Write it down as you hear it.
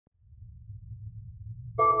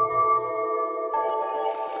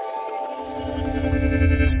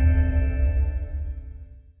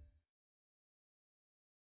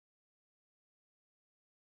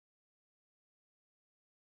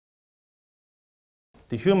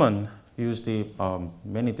the human use the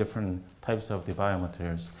many different types of the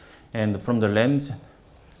biomaterials. And from the lens,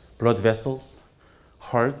 blood vessels,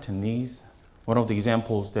 heart, and knees. One of the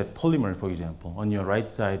examples that polymer, for example, on your right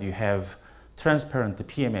side you have transparent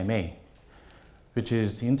PMMA, which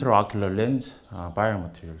is intraocular lens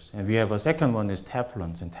biomaterials. And we have a second one is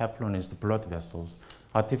Teflons, and Teflon is the blood vessels,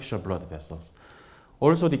 artificial blood vessels.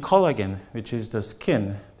 Also the collagen, which is the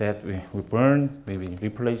skin that we burn, maybe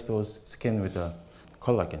replace those skin with the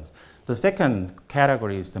collagen. The second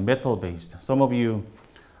category is the metal-based. Some of you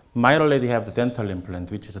might already have the dental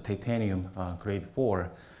implant, which is a titanium grade 4.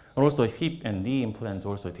 And also hip and knee implants,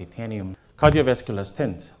 also titanium. Cardiovascular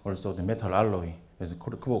stent, also the metal alloy, is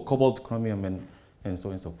cobalt, chromium, and so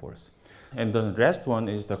on and so forth. And the last one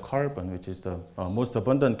is the carbon, which is the most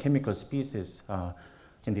abundant chemical species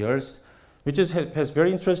in the earth, which has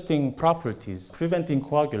very interesting properties, preventing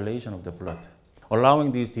coagulation of the blood,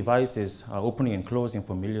 allowing these devices opening and closing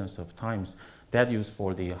for millions of times. That used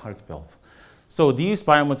for the heart valve. So these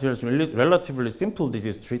biomaterials are relatively simple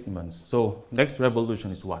disease treatments. So next revolution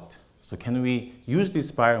is what? So can we use these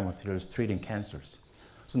biomaterials treating cancers?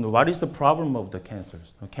 So what is the problem of the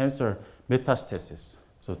cancers? The cancer metastasis.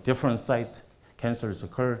 So different site cancers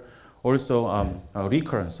occur. Also a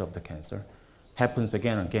recurrence of the cancer happens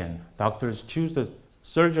again and again. Doctors choose the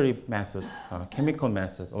surgery method, chemical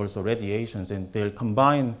method, also radiations, and they'll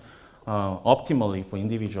combine optimally for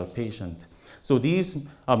individual patient. So these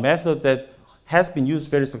are methods that has been used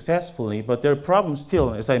very successfully, but there are problems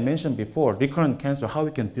still, as I mentioned before, recurrent cancer, how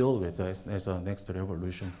we can deal with as a next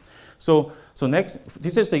revolution. So next,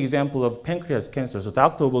 this is the example of pancreas cancer. So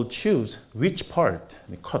doctor will choose which part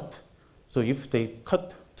they cut. So if they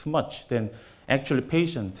cut too much, then actually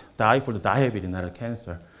patient die for the diabetes, not a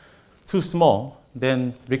cancer. Too small,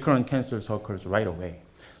 then recurrent cancer occurs right away.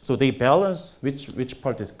 So they balance which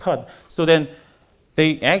part is cut. So then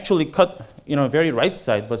they actually cut, very right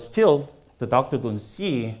side, but still the doctor don't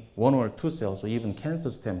see 1 or 2 cells or even cancer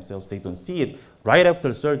stem cells. They don't see it right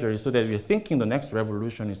after surgery, so that we're thinking the next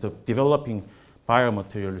revolution is the developing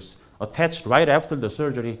biomaterials attached right after the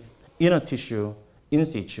surgery in a tissue, in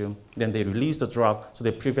situ. Then they release the drug, so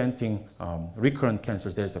they're preventing recurrent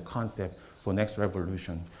cancers. There's a concept for next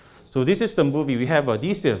revolution. So this is the movie. We have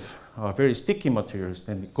adhesive, very sticky materials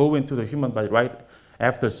that go into the human body right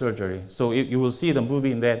after surgery. So you will see the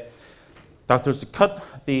movie in that doctors cut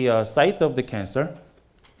the site of the cancer.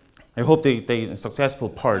 I hope they successful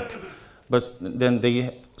part, but then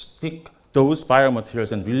they stick those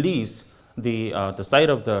biomaterials and release the site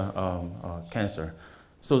of the cancer.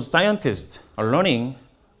 So scientists are learning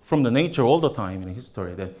from the nature all the time in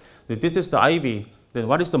history that this is the IV. Then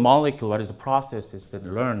what is the molecule, what is the processes that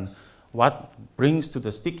learn what brings to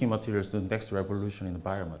the sticky materials the next revolution in the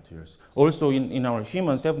biomaterials. Also in our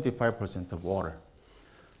human, 75% of water.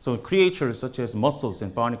 So creatures such as mussels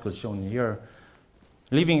and barnacles shown here,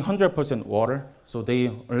 living 100% water. So they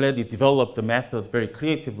already developed the method very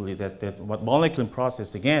creatively that what molecular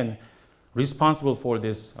process, again, responsible for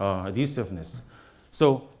this adhesiveness.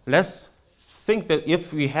 So let's think that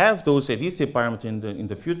if we have those adhesive biomaterials in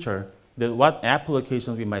the future, that what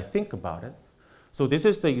applications we might think about it. So this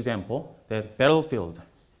is the example that battlefield,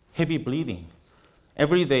 heavy bleeding,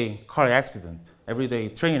 everyday car accident, everyday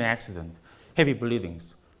train accident, heavy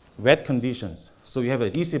bleedings, wet conditions. So you have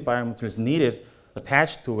adhesive biomaterials needed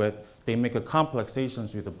attached to it. They make a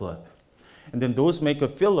complexations with the blood. And then those make a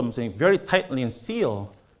films and very tightly and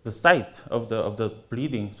seal the site of the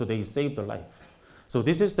bleeding, so they save the life. So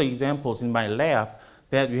this is the examples in my lab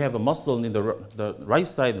that we have a muscle in the right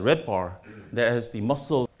side, the red bar, that has the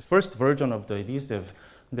muscle, first version of the adhesive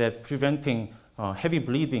that preventing heavy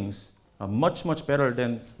bleedings much, much better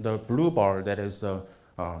than the blue bar that is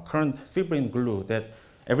current fibrin glue that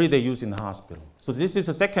every day used in the hospital. So this is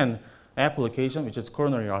a second application, which is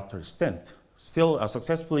coronary artery stent. Still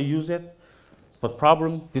successfully use it, but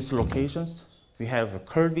problem, dislocations. We have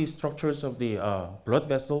curvy structures of the blood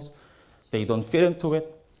vessels. They don't fit into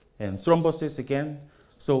it, and thrombosis again.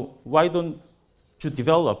 So why don't you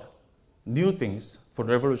develop new things for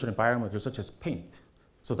revolutionary biomaterials such as paint?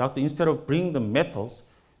 So doctor, instead of bringing the metals,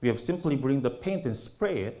 we have simply bring the paint and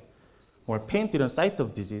spray it, or paint it on site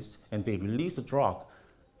of disease, and they release the drug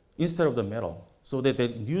instead of the metal. So that they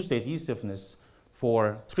use the adhesiveness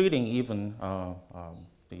for treating even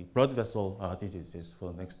the blood vessel diseases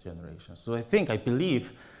for the next generation. So I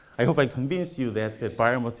believe, I hope I convince you that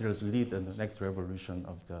biomaterials lead in the next revolution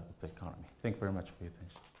of the economy. Thank you very much for your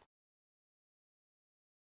attention.